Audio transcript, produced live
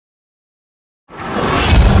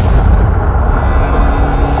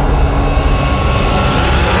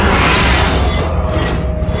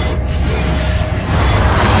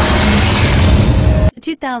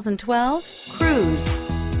2012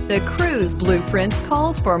 Cruze. The Cruze blueprint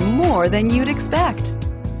calls for more than you'd expect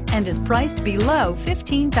and is priced below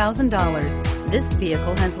 $15,000. This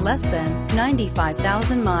vehicle has less than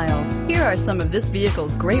 95,000 miles. Here are some of this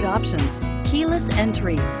vehicle's great options: keyless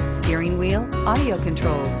entry, steering wheel audio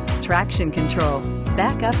controls, traction control,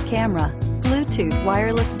 backup camera, Bluetooth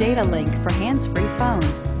wireless data link for hands-free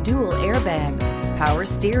phone, dual airbags, power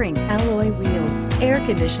steering, alloy wheels, air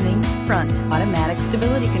conditioning, front, automatic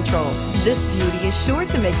stability control. This beauty is sure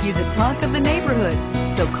to make you the talk of the neighborhood.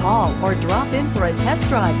 So call or drop in for a test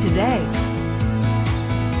drive today.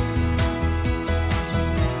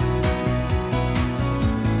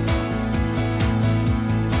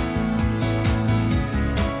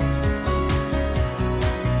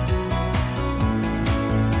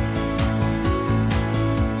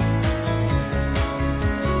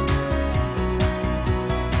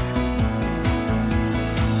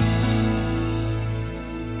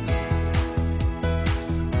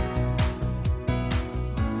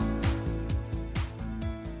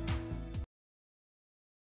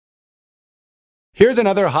 Here's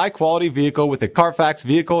another high-quality vehicle with a Carfax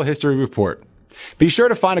Vehicle History Report. Be sure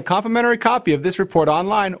to find a complimentary copy of this report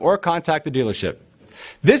online or contact the dealership.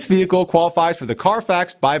 This vehicle qualifies for the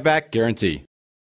Carfax Buyback Guarantee.